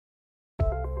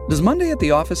Does Monday at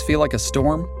the office feel like a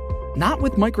storm? Not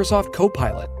with Microsoft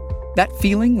Copilot. That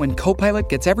feeling when Copilot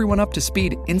gets everyone up to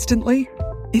speed instantly?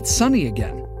 It's sunny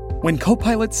again. When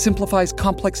Copilot simplifies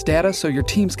complex data so your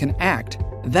teams can act,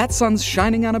 that sun's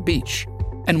shining on a beach.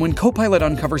 And when Copilot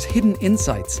uncovers hidden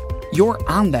insights, you're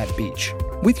on that beach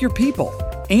with your people,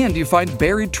 and you find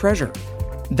buried treasure.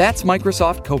 That's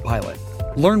Microsoft Copilot.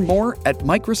 Learn more at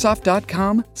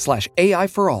Microsoft.com/AI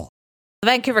for all. The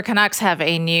Vancouver Canucks have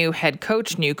a new head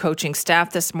coach, new coaching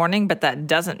staff this morning, but that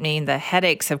doesn't mean the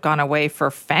headaches have gone away for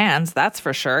fans, that's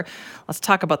for sure. Let's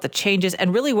talk about the changes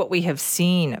and really what we have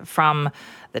seen from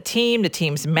the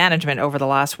team's management over the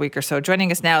last week or so.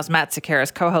 Joining us now is Matt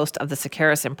Sekeres, co-host of the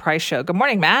Sekeres and Price Show. Good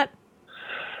morning, Matt.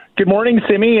 Good morning,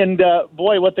 Simi. And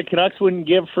boy, what the Canucks wouldn't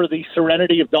give for the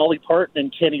serenity of Dolly Parton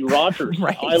and Kenny Rogers.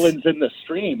 Right. Islands in the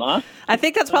Stream, huh? I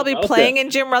think that's probably playing in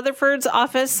Jim Rutherford's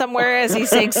office somewhere as he's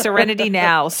saying serenity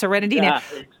now, serenity now.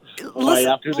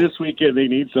 After this weekend, they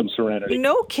need some serenity.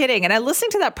 No kidding. And I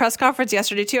listened to that press conference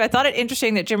yesterday, too. I thought it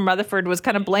interesting that Jim Rutherford was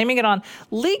kind of blaming it on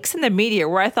leaks in the media,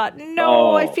 where I thought,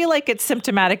 I feel like it's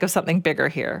symptomatic of something bigger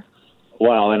here.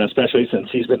 Well, and especially since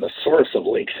he's been the source of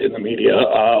leaks in the media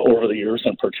over the years,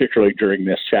 and particularly during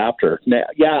this chapter. Now,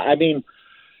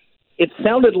 it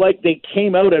sounded like they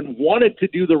came out and wanted to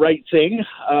do the right thing.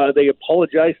 They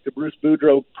apologized to Bruce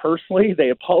Boudreau personally. They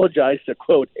apologized to,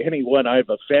 quote, anyone I've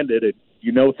offended. And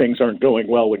you know things aren't going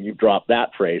well when you drop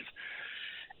that phrase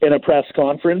in a press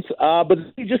conference. But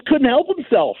he just couldn't help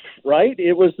himself, right?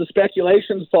 It was the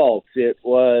speculation's fault. It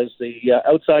was the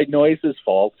outside noise's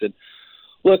fault. And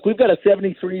look, we've got a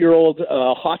 73-year-old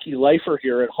hockey lifer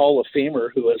here and Hall of Famer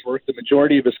who has worked the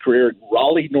majority of his career in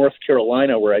Raleigh, North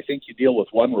Carolina, where I think you deal with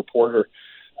one reporter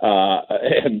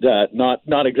and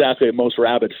not exactly the most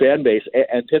rabid fan base,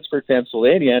 and Pittsburgh,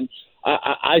 Pennsylvania. And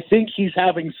I think he's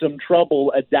having some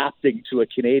trouble adapting to a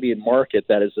Canadian market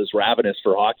that is as ravenous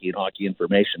for hockey and hockey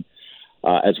information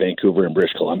as Vancouver and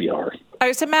British Columbia are. All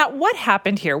right, so Matt, what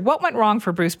happened here? What went wrong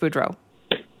for Bruce Boudreau?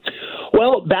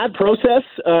 Well, bad process.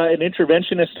 An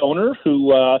interventionist owner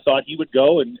who thought he would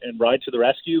go and ride to the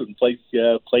rescue and play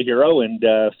hero and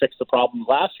fix the problem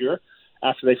last year.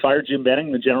 After they fired Jim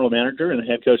Benning, the general manager, and the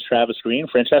head coach Travis Green,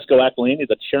 Francesco Aquilini,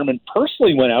 the chairman,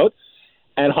 personally went out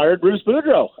and hired Bruce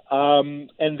Boudreau,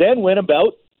 and then went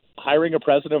about hiring a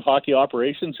president of hockey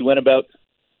operations who went about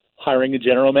hiring a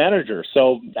general manager.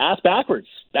 So ass backwards,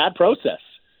 bad process.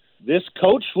 This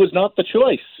coach was not the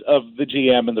choice of the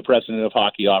GM and the president of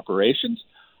hockey operations.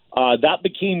 That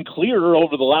became clear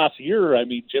over the last year. I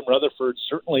mean, Jim Rutherford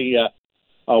certainly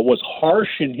was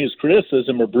harsh in his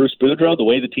criticism of Bruce Boudreau, the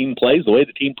way the team plays, the way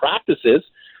the team practices.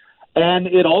 And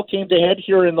it all came to head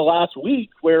here in the last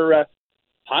week where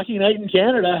Hockey Night in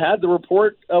Canada had the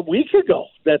report a week ago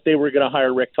that they were going to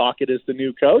hire Rick Tocchet as the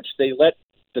new coach. They let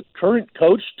the current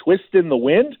coach twist in the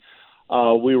wind.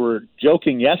 We were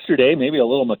joking yesterday, maybe a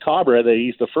little macabre, that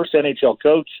he's the first NHL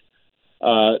coach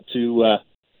to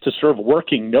serve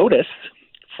working notice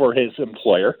for his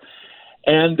employer.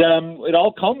 And it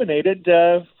all culminated,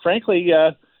 frankly,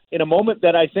 in a moment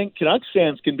that I think Canucks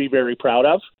fans can be very proud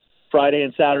of, Friday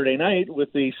and Saturday night,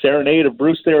 with the serenade of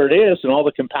Bruce There It Is and all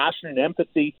the compassion and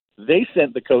empathy they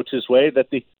sent the coach's way that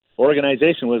the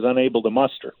organization was unable to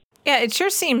muster. Yeah, it sure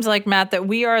seems like, Matt, that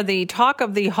we are the talk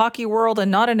of the hockey world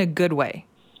and not in a good way.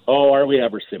 Oh, are we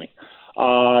ever, Simi?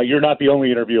 You're not the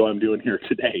only interview I'm doing here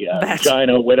today.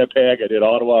 China, Winnipeg, I did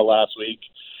Ottawa last week.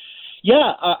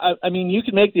 Yeah, I mean, you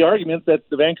can make the argument that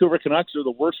the Vancouver Canucks are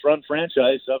the worst-run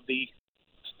franchise of the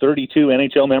 32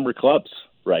 NHL member clubs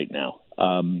right now.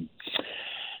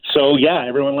 So, yeah,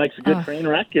 everyone likes a good train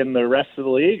wreck, and the rest of the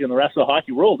league and the rest of the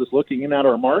hockey world is looking in at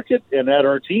our market and at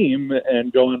our team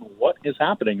and going, what is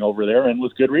happening over there, and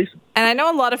with good reason. And I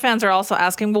know a lot of fans are also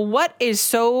asking, well, what is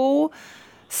so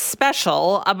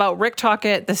special about Rick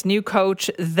Tocchet, this new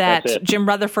coach, that Jim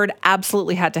Rutherford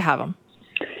absolutely had to have him?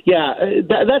 Yeah,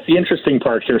 that's the interesting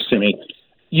part here, Simi.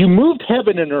 You moved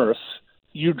heaven and earth.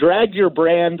 You dragged your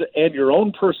brand and your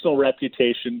own personal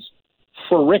reputations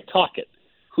for Rick Tocchet,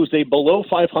 who's a below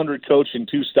 500 coach in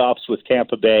 2 stops with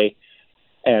Tampa Bay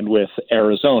and with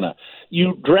Arizona.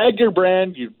 You dragged your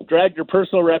brand, you dragged your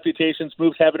personal reputations,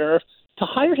 moved heaven and earth to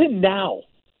hire him now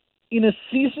in a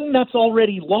season that's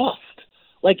already lost.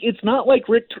 Like, it's not like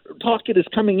Rick Tocchet is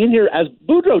coming in here, as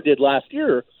Boudreau did last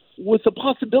year, with the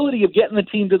possibility of getting the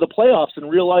team to the playoffs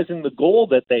and realizing the goal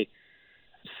that they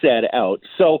set out.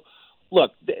 So,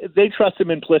 look, they trust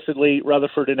him implicitly,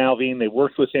 Rutherford and Alvin. They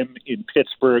worked with him in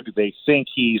Pittsburgh. They think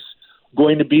he's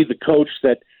going to be the coach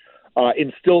that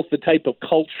instills the type of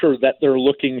culture that they're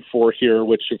looking for here,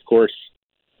 which, of course,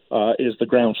 is the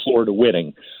ground floor to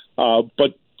winning.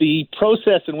 But the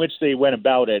process in which they went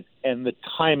about it and the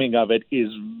timing of it is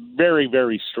very,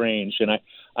 very strange. And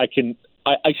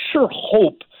I sure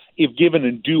hope if given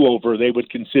a do-over, they would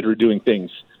consider doing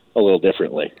things a little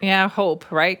differently. Yeah,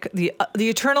 hope, right? The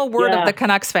eternal word of the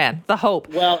Canucks fan, the hope.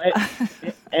 Well,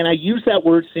 and I use that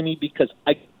word, Simi, because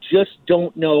I just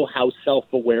don't know how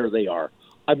self-aware they are.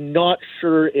 I'm not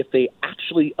sure if they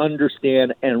actually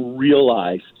understand and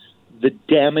realize the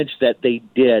damage that they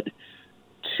did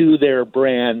to their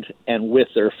brand and with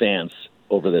their fans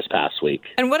over this past week.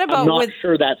 And what about I'm not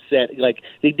sure that's it. Like,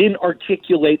 they didn't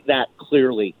articulate that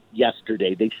clearly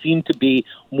yesterday. They seem to be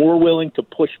more willing to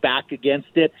push back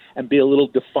against it and be a little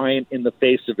defiant in the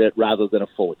face of it rather than a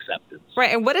full acceptance.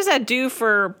 Right. And what does that do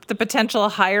for the potential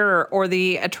hire or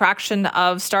the attraction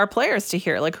of star players to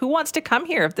here? Like, who wants to come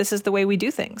here if this is the way we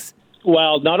do things?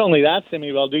 Well, not only that,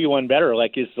 Simi, I'll do you one better.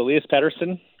 Like, is Elias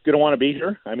Pettersson going to want to be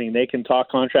here? I mean, they can talk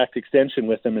contract extension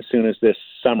with him as soon as this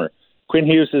summer. Quinn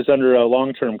Hughes is under a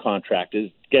long-term contract.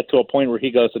 Get to a point where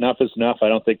he goes, enough is enough. I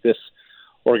don't think this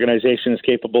organization is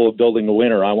capable of building a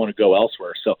winner. I want to go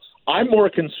elsewhere. So I'm more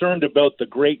concerned about the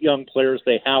great young players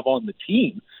they have on the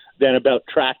team than about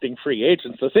attracting free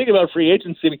agents. The thing about free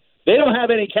agency, they don't have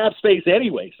any cap space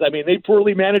anyways. I mean, they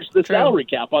poorly manage the salary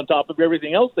cap on top of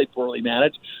everything else they poorly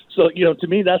manage. So, to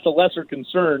me, that's a lesser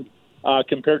concern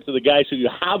compared to the guys who you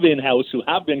have in-house who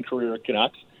have been career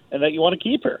Canucks and that you want to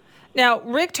keep here. Now,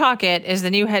 Rick Tocchet is the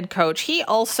new head coach. He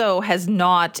also has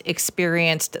not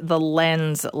experienced the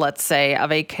lens, let's say,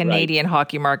 of a Canadian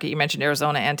hockey market. You mentioned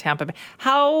Arizona and Tampa Bay.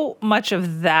 How much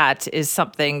of that is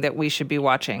something that we should be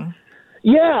watching?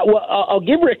 Yeah, well, I'll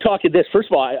give Rick Tocchet this. First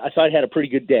of all, I thought he had a pretty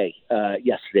good day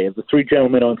yesterday. Of the three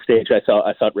gentlemen on stage, I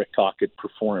thought Rick Tocchet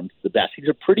performed the best. He's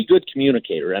a pretty good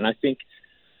communicator, and I think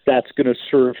that's going to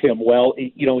serve him well.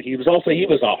 He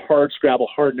was a hard-scrabble,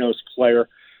 hard-nosed player.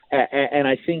 And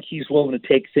I think he's willing to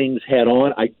take things head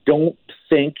on. I don't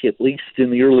think, at least in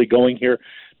the early going here,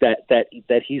 that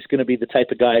he's going to be the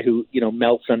type of guy who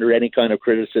melts under any kind of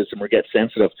criticism or gets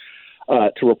sensitive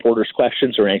to reporters'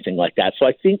 questions or anything like that. So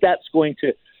I think that's going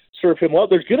to serve him well.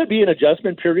 There's going to be an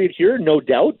adjustment period here, no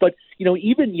doubt. But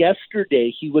even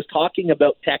yesterday, he was talking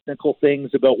about technical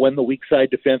things about when the weak side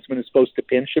defenseman is supposed to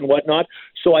pinch and whatnot.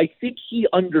 So I think he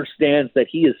understands that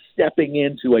he is stepping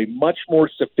into a much more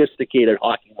sophisticated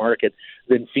hockey market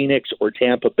than Phoenix or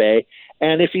Tampa Bay.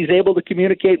 And if he's able to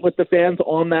communicate with the fans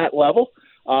on that level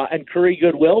and curry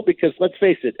goodwill, because let's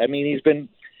face it, I mean, he's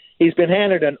been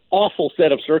handed an awful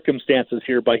set of circumstances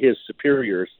here by his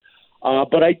superiors.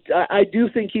 But I do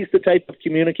think he's the type of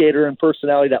communicator and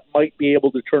personality that might be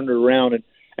able to turn it around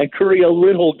and curry a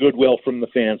little goodwill from the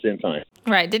fans in time.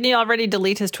 Right. Didn't he already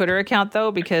delete his Twitter account,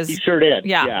 though? Because he sure did.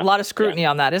 Yeah. A lot of scrutiny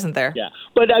on that, isn't there? Yeah.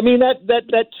 But, I mean,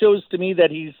 that shows to me that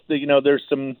he's, there's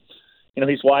some,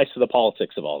 he's wise to the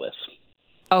politics of all this.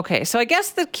 Okay. So I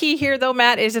guess the key here, though,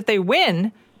 Matt, is if they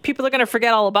win, people are going to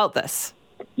forget all about this.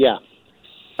 Yeah.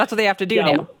 That's what they have to do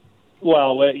now.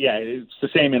 Well, it's the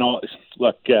same in all.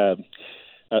 Look,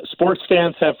 sports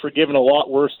fans have forgiven a lot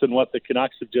worse than what the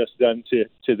Canucks have just done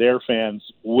to their fans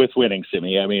with winning,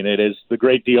 Simi. I mean, it is the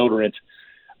great deodorant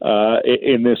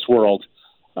in this world.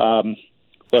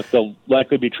 Look, they'll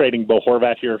likely be trading Bo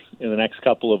Horvat here in the next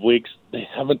couple of weeks. They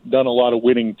haven't done a lot of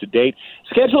winning to date.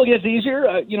 Schedule gets easier.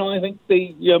 I think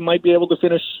they might be able to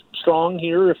finish strong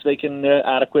here if they can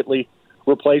adequately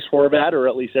replace Horvat, or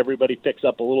at least everybody picks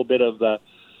up a little bit of the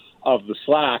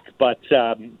slack. But,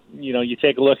 you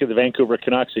take a look at the Vancouver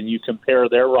Canucks and you compare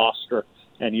their roster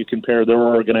and you compare their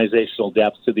organizational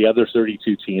depth to the other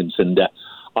 32 teams. And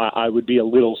I would be a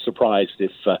little surprised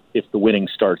if the winning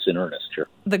starts in earnest here.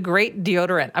 The great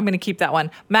deodorant. I'm going to keep that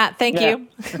one. Matt, thank you.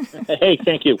 Hey,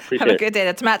 thank you. Appreciate Have a good day.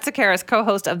 That's Matt Sekeres,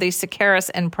 co-host of the Sekeres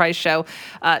and Price Show,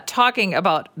 talking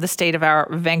about the state of our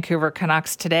Vancouver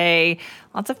Canucks today.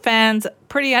 Lots of fans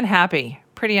pretty unhappy.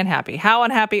 How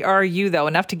unhappy are you, though?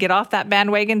 Enough to get off that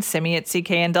bandwagon? Simi at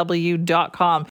cknw.com.